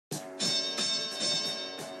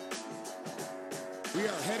We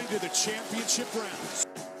are heading to the championship rounds.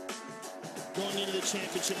 Going into the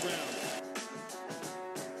championship round.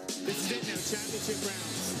 This is it now, championship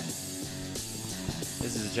rounds.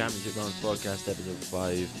 This is the Championship Rounds podcast, episode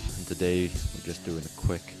 5, and today we're just doing a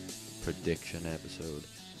quick prediction episode.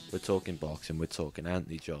 We're talking boxing, we're talking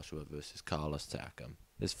Anthony Joshua versus Carlos Takam.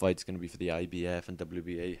 This fight's going to be for the IBF and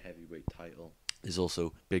WBA heavyweight title. There's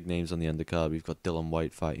also big names on the undercard. We've got Dylan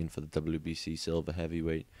White fighting for the WBC silver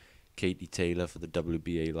heavyweight, Katie Taylor for the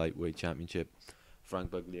WBA lightweight championship, Frank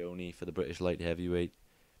Buglioni for the British light heavyweight.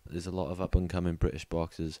 There's a lot of up-and-coming British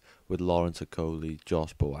boxers with Lawrence Okoli,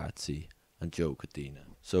 Josh Boazzi and Joe Cordina.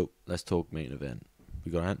 So let's talk main event.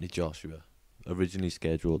 We got Anthony Joshua, originally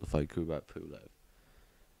scheduled to fight Kubrat Pulev.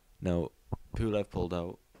 Now, Pulev pulled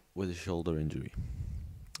out with a shoulder injury.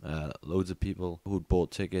 Loads of people who'd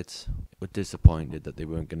bought tickets were disappointed that they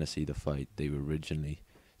weren't going to see the fight they were originally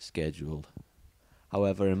scheduled.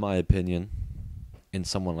 However, in my opinion, in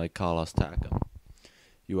someone like Carlos Takam,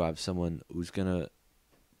 you have someone who's going to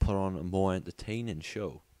put on a more entertaining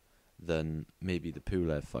show than maybe the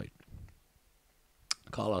Pulev fight.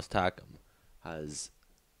 Carlos Takam is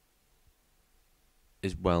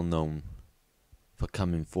well known for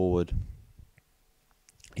coming forward.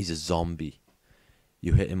 He's a zombie.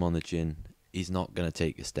 You hit him on the chin, he's not going to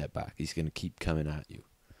take a step back. He's going to keep coming at you.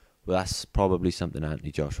 Well, that's probably something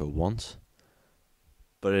Anthony Joshua wants,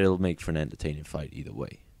 but it'll make for an entertaining fight either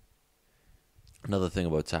way. Another thing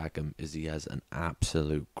about Takam is he has an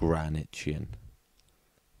absolute granite chin.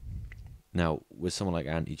 Now, with someone like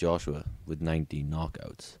Anthony Joshua with 19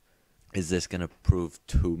 knockouts, is this going to prove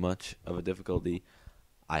too much of a difficulty?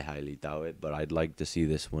 I highly doubt it, but I'd like to see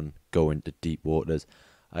this one go into deep waters.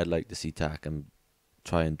 I'd like to see Takam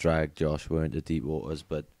try and drag Joshua into deep waters,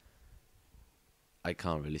 but I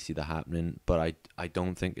can't really see that happening. But I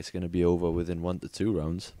don't think it's going to be over within 1 to 2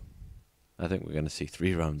 rounds. I think we're going to see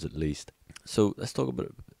 3 rounds at least. So let's talk a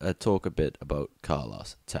bit about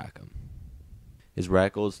Carlos Takam. His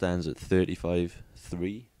record stands at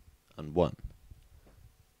 35-3-1.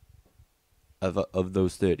 Of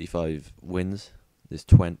those 35 wins, there's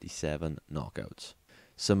 27 knockouts.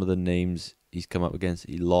 Some of the names he's come up against,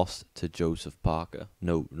 he lost to Joseph Parker.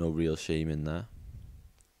 No real shame in that.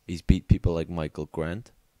 He's beat people like Michael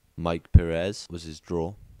Grant. Mike Perez was his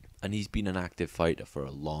draw. And he's been an active fighter for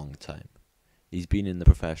a long time. He's been in the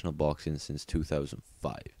professional boxing since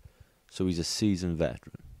 2005. So he's a seasoned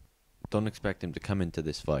veteran. Don't expect him to come into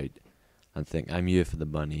this fight and think, I'm here for the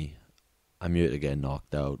money. I'm here to get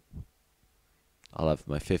knocked out. I'll have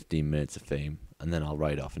my 15 minutes of fame and then I'll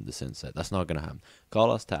ride off into the sunset. That's not going to happen.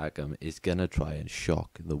 Carlos Takam is going to try and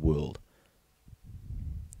shock the world.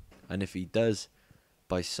 And if he does,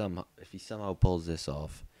 if he somehow pulls this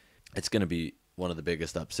off, it's going to be one of the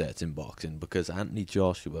biggest upsets in boxing, because Anthony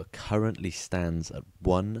Joshua currently stands at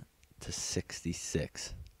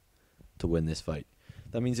 1-66 to win this fight.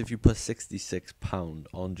 That means if you put £66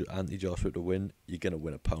 on Anthony Joshua to win, you're going to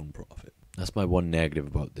win a pound profit. That's my one negative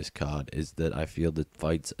about this card, is that I feel the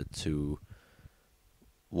fights are too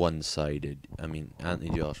one-sided. I mean, Anthony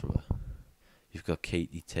Joshua, you've got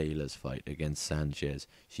Katie Taylor's fight against Sanchez.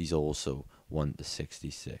 She's also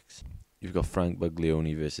 1-66. You've got Frank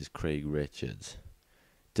Buglioni versus Craig Richards.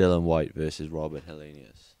 Dylan White versus Robert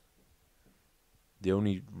Helenius. The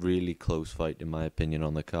only really close fight, in my opinion,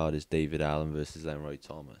 on the card is David Allen versus Leroy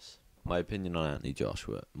Thomas. My opinion on Anthony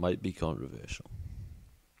Joshua might be controversial.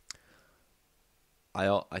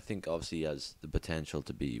 I think obviously he has the potential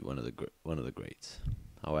to be one of the greats.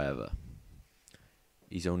 However,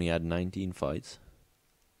 he's only had 19 fights.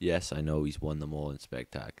 Yes, I know he's won them all in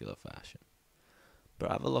spectacular fashion.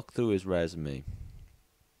 But have a look through his resume,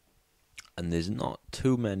 and there's not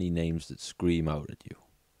too many names that scream out at you.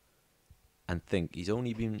 And think, he's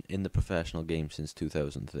only been in the professional game since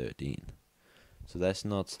 2013. So let's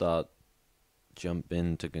not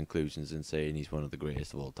jumping to conclusions and saying he's one of the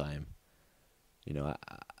greatest of all time. You know,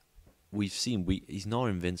 we've seen he's not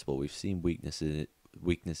invincible. We've seen weaknesses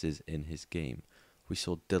in his game. We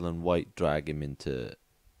saw Dylan White drag him into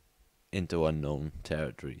unknown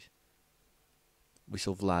territories. We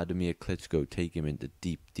saw Vladimir Klitschko take him into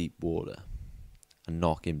deep water and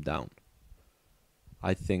knock him down.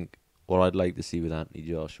 I think what I'd like to see with Anthony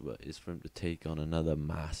Joshua is for him to take on another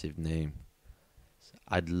massive name.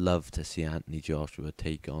 I'd love to see Anthony Joshua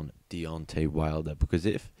take on Deontay Wilder, because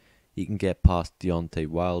if he can get past Deontay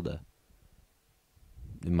Wilder,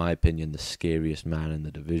 in my opinion, the scariest man in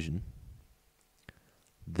the division,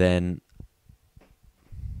 then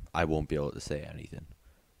I won't be able to say anything,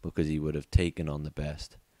 because he would have taken on the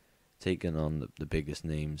best, taken on the biggest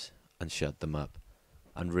names and shut them up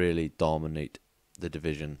and really dominate the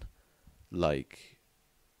division like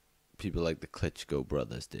people like the Klitschko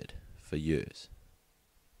brothers did for years.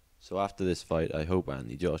 So after this fight, I hope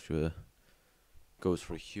Anthony Joshua goes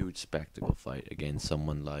for a huge spectacle fight against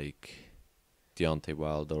someone like Deontay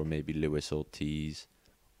Wilder or maybe Luis Ortiz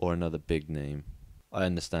or another big name. I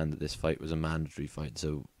understand that this fight was a mandatory fight,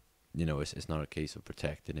 so it's not a case of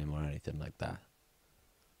protecting him or anything like that.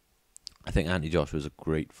 I think Anthony Joshua is a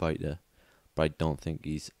great fighter, but I don't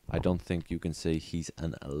think you can say he's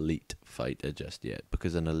an elite fighter just yet,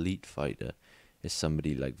 because an elite fighter is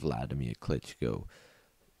somebody like Vladimir Klitschko,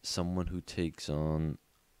 someone who takes on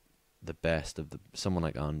the best of someone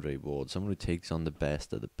like Andre Ward, someone who takes on the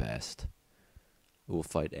best of the best, who will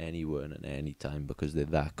fight anywhere and at any time because they're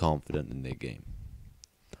that confident in their game.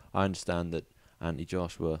 I understand that Anthony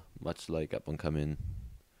Joshua, much like up and coming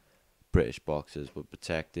British boxers, were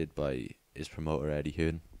protected by his promoter Eddie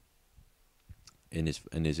Hearn in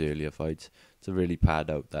his earlier fights to really pad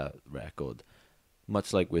out that record.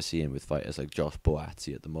 Much like we're seeing with fighters like Josh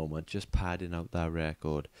Boatzy at the moment, just padding out that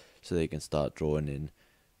record so they can start drawing in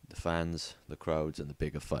the fans, the crowds, and the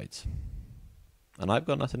bigger fights. And I've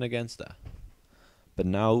got nothing against that. But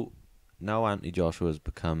now Anthony Joshua has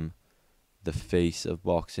become the face of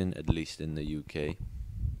boxing, at least in the UK.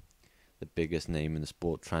 The biggest name in the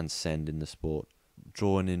sport, transcending the sport,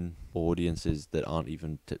 drawing in audiences that aren't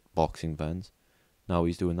even boxing fans. Now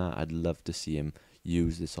he's doing that. I'd love to see him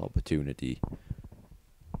use this opportunity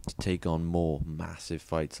to take on more massive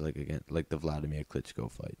fights like the Vladimir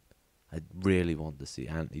Klitschko fight. I really want to see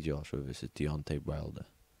Anthony Joshua versus Deontay Wilder.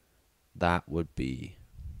 I would be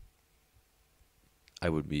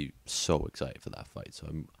so excited for that fight. So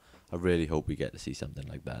I really hope we get to see something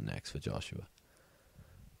like that next for Joshua.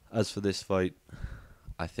 As for this fight,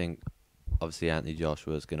 I think obviously Anthony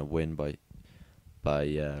Joshua is going to win by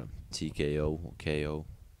TKO or KO,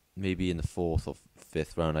 maybe in the 4th or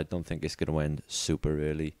 5th round. I don't think it's going to end super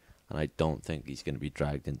early, and I don't think he's going to be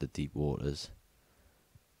dragged into deep waters.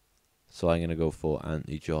 So I'm going to go for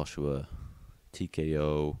Anthony Joshua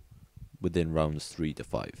TKO within rounds 3 to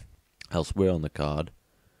 5. Elsewhere on the card,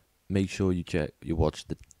 make sure you watch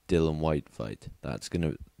the Dylan White fight.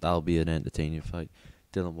 That'll be an entertaining fight.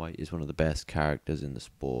 Dylan White is one of the best characters in the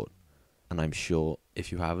sport, and I'm sure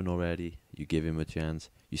if you haven't already, you give him a chance,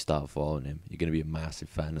 you start following him, you're going to be a massive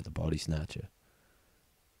fan of the Body Snatcher.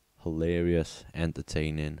 Hilarious,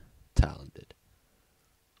 entertaining, talented.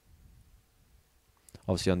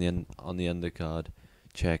 Obviously on the undercard,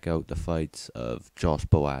 check out the fights of Josh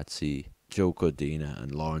Boatzy, Joe Cordina,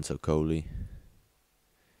 and Lawrence Okolie,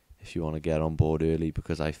 if you want to get on board early,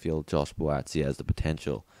 because I feel Josh Boatzy has the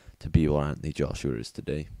potential to be what Anthony Joshua is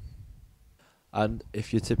today. And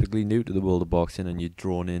if you're typically new to the world of boxing and you're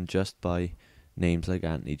drawn in just by names like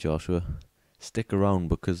Anthony Joshua, stick around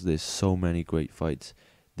because there's so many great fights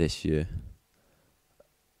this year.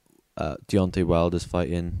 Deontay Wilder's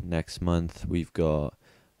fighting next month. We've got,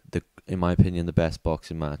 in my opinion, the best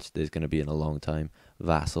boxing match there's going to be in a long time.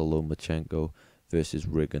 Vasyl Lomachenko versus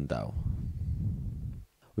Rigondeaux.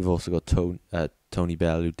 We've also got Tony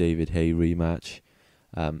Bellew, David Haye rematch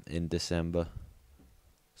in December.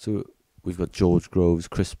 So we've got George Groves,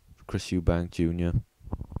 Chris Eubank Jr.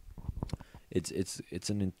 It's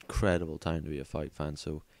an incredible time to be a fight fan.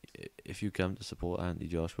 So if you come to support Anthony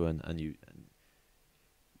Joshua and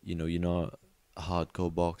you're not a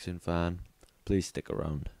hardcore boxing fan, please stick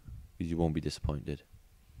around because you won't be disappointed.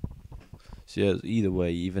 So yeah, either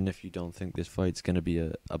way, even if you don't think this fight's going to be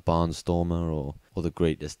a barnstormer or the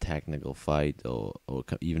greatest technical fight or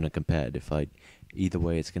even a competitive fight, either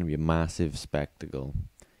way it's going to be a massive spectacle.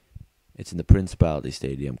 It's in the Principality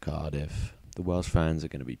Stadium, Cardiff. The Welsh fans are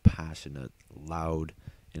going to be passionate, loud,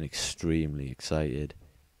 and extremely excited.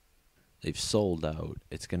 They've sold out.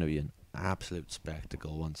 It's going to be an absolute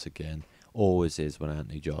spectacle once again. Always is when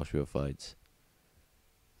Anthony Joshua fights.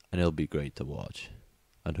 And it'll be great to watch.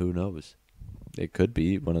 And who knows? It could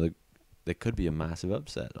be there could be a massive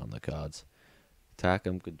upset on the cards.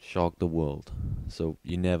 Takam could shock the world. So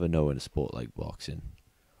you never know in a sport like boxing.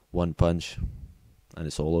 One punch and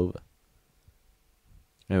it's all over.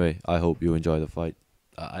 Anyway, I hope you enjoy the fight.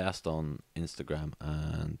 I asked on Instagram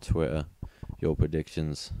and Twitter your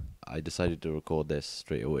predictions. I decided to record this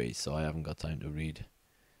straight away, so I haven't got time to read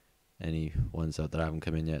any ones out that haven't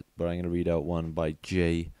come in yet. But I'm going to read out one by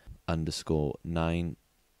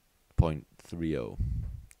J_9.30.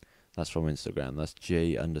 That's from Instagram. That's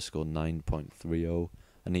J_9.30.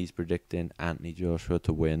 And he's predicting Anthony Joshua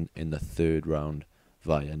to win in the 3rd round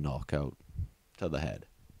via knockout to the head.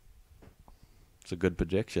 It's a good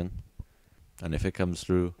prediction. And if it comes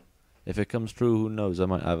through, who knows, I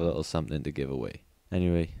might have a little something to give away.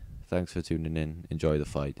 Anyway, thanks for tuning in. Enjoy the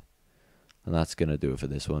fight. And that's going to do it for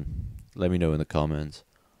this one. Let me know in the comments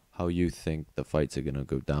how you think the fights are going to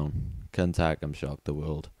go down. Can Takam shock the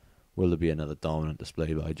world? Will there be another dominant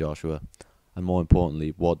display by Joshua? And more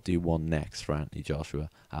importantly, what do you want next for Anthony Joshua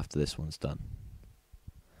after this one's done?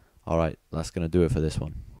 Alright, that's going to do it for this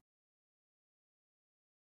one.